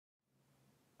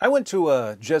I went to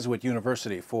a Jesuit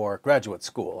university for graduate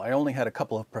school. I only had a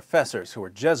couple of professors who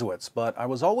were Jesuits, but I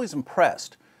was always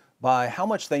impressed by how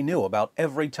much they knew about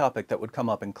every topic that would come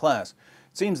up in class.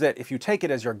 It seems that if you take it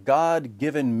as your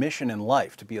God-given mission in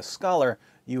life to be a scholar,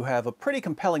 you have a pretty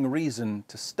compelling reason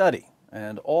to study.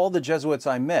 And all the Jesuits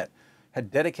I met had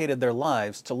dedicated their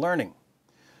lives to learning.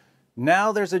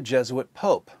 Now there's a Jesuit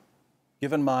Pope.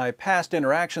 Given my past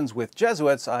interactions with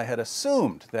Jesuits, I had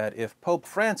assumed that if Pope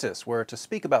Francis were to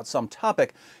speak about some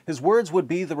topic, his words would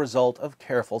be the result of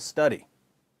careful study.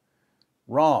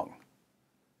 Wrong.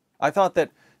 I thought that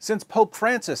since Pope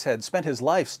Francis had spent his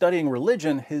life studying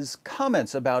religion, his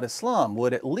comments about Islam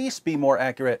would at least be more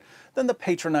accurate than the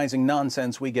patronizing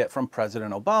nonsense we get from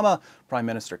President Obama, Prime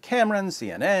Minister Cameron,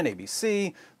 CNN,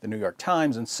 ABC, the New York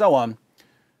Times, and so on.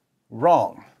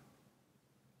 Wrong.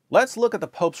 Let's look at the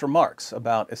Pope's remarks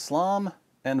about Islam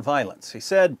and violence. He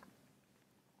said,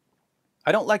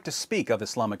 "I don't like to speak of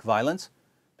Islamic violence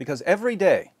because every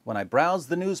day when I browse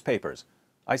the newspapers,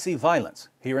 I see violence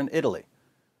here in Italy.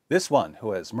 This one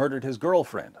who has murdered his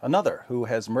girlfriend, another who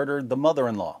has murdered the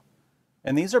mother-in-law.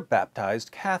 And these are baptized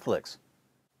Catholics.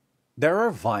 There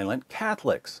are violent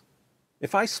Catholics.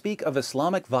 If I speak of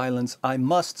Islamic violence, I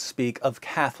must speak of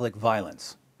Catholic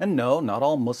violence. And no, not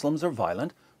all Muslims are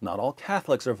violent. Not all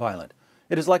Catholics are violent.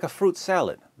 It is like a fruit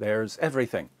salad. There's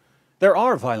everything. There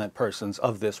are violent persons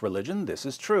of this religion. This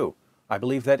is true. I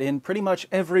believe that in pretty much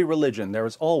every religion there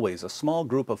is always a small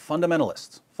group of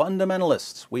fundamentalists.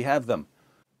 Fundamentalists, we have them.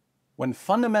 When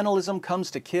fundamentalism comes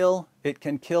to kill, it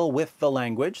can kill with the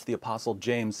language. The Apostle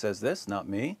James says this, not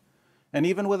me. And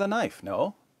even with a knife,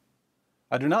 no.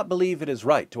 I do not believe it is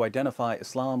right to identify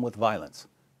Islam with violence.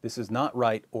 This is not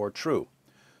right or true.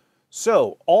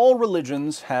 So, all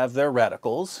religions have their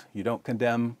radicals. You don't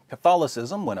condemn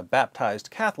Catholicism when a baptized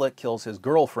Catholic kills his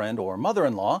girlfriend or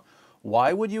mother-in-law.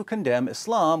 Why would you condemn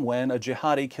Islam when a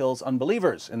jihadi kills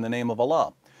unbelievers in the name of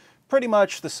Allah? Pretty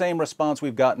much the same response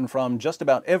we've gotten from just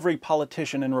about every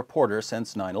politician and reporter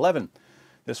since 9/11.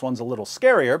 This one's a little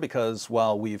scarier because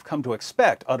while we've come to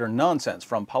expect utter nonsense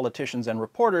from politicians and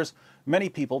reporters, many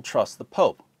people trust the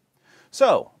Pope.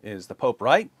 So, is the Pope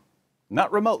right?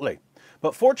 Not remotely.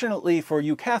 But fortunately for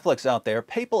you Catholics out there,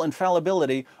 papal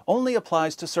infallibility only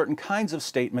applies to certain kinds of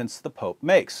statements the Pope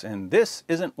makes, and this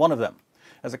isn't one of them.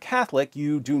 As a Catholic,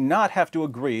 you do not have to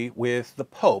agree with the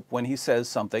Pope when he says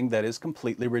something that is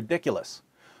completely ridiculous.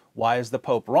 Why is the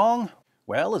Pope wrong?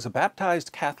 Well, is a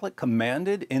baptized Catholic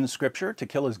commanded in Scripture to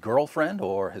kill his girlfriend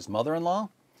or his mother-in-law?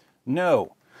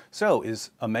 No. So,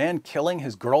 is a man killing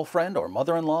his girlfriend or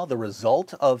mother-in-law the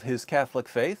result of his Catholic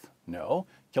faith? No.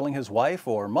 Killing his wife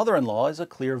or mother-in-law is a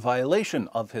clear violation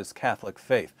of his Catholic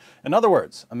faith. In other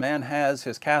words, a man has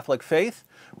his Catholic faith,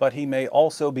 but he may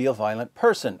also be a violent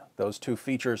person. Those two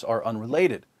features are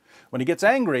unrelated. When he gets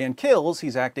angry and kills,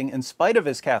 he's acting in spite of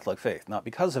his Catholic faith, not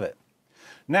because of it.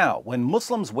 Now, when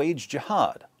Muslims wage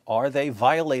jihad, are they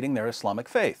violating their Islamic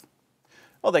faith?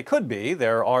 Well, they could be.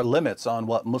 There are limits on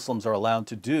what Muslims are allowed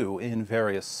to do in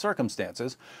various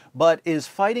circumstances. But is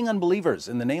fighting unbelievers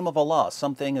in the name of Allah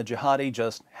something a jihadi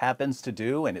just happens to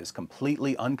do and is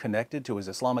completely unconnected to his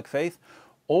Islamic faith?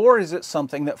 Or is it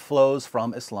something that flows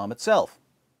from Islam itself?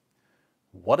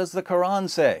 What does the Quran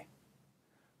say?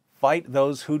 Fight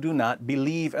those who do not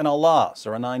believe in Allah.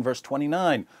 Surah 9, verse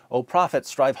 29. O Prophet,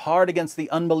 strive hard against the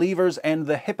unbelievers and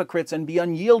the hypocrites and be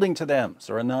unyielding to them.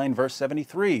 Surah 9, verse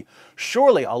 73.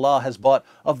 Surely Allah has bought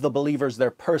of the believers their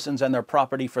persons and their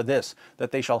property for this, that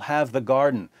they shall have the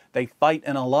garden. They fight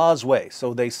in Allah's way,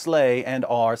 so they slay and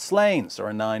are slain.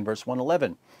 Surah 9, verse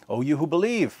 111. O you who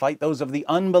believe, fight those of the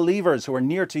unbelievers who are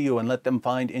near to you and let them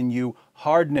find in you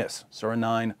hardness. Surah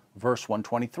 9, verse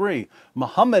 123.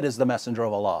 Muhammad is the messenger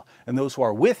of Allah, and those who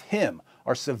are with him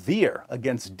are severe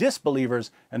against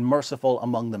disbelievers and merciful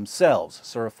among themselves.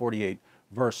 Surah 48,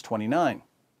 verse 29.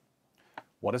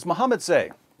 What does Muhammad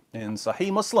say? In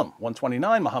Sahih Muslim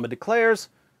 129, Muhammad declares,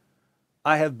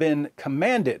 I have been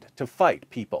commanded to fight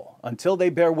people until they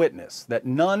bear witness that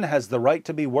none has the right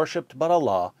to be worshipped but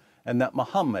Allah, and that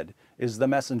Muhammad is the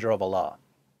messenger of Allah.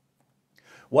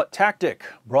 What tactic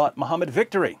brought Muhammad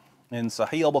victory? In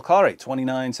Sahih al-Bukhari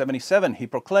 2977, he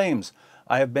proclaims,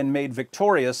 I have been made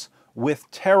victorious with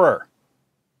terror.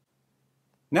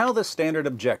 Now the standard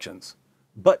objections.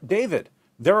 But David,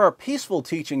 there are peaceful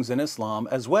teachings in Islam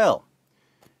as well.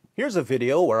 Here's a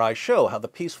video where I show how the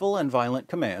peaceful and violent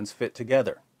commands fit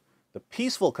together. The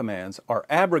peaceful commands are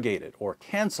abrogated or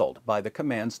canceled by the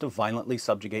commands to violently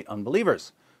subjugate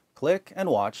unbelievers. Click and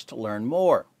watch to learn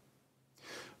more.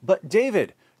 But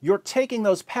David, you're taking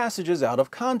those passages out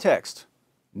of context.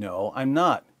 No, I'm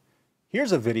not.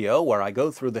 Here's a video where I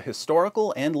go through the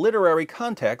historical and literary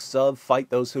contexts of "Fight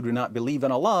those who do not believe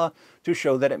in Allah" to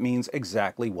show that it means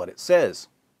exactly what it says.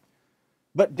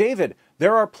 But David,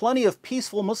 there are plenty of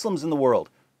peaceful Muslims in the world.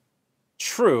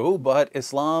 True, but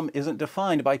Islam isn't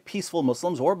defined by peaceful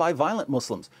Muslims or by violent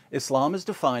Muslims. Islam is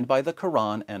defined by the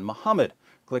Quran and Muhammad.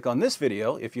 Click on this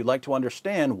video if you'd like to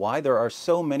understand why there are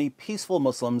so many peaceful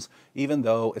Muslims, even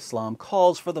though Islam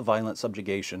calls for the violent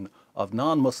subjugation of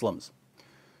non-Muslims.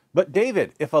 But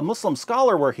David, if a Muslim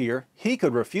scholar were here, he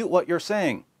could refute what you're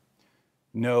saying.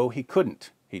 No, he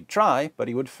couldn't. He'd try, but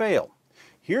he would fail.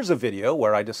 Here's a video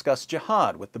where I discuss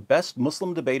jihad with the best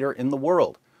Muslim debater in the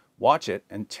world. Watch it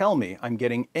and tell me I'm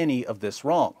getting any of this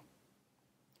wrong.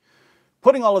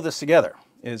 Putting all of this together,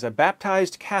 is a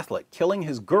baptized Catholic killing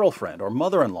his girlfriend or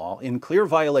mother-in-law in clear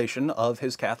violation of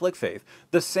his Catholic faith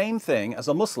the same thing as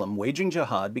a Muslim waging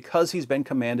jihad because he's been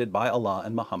commanded by Allah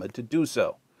and Muhammad to do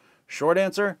so? Short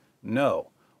answer,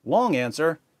 no. Long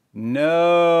answer, no.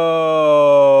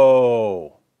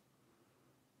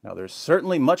 Now, there's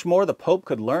certainly much more the Pope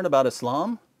could learn about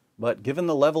Islam, but given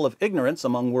the level of ignorance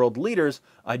among world leaders,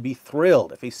 I'd be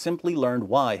thrilled if he simply learned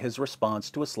why his response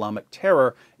to Islamic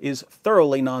terror is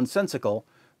thoroughly nonsensical,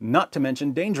 not to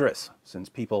mention dangerous, since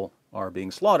people are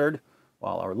being slaughtered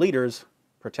while our leaders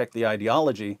protect the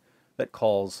ideology that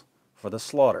calls for the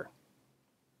slaughter.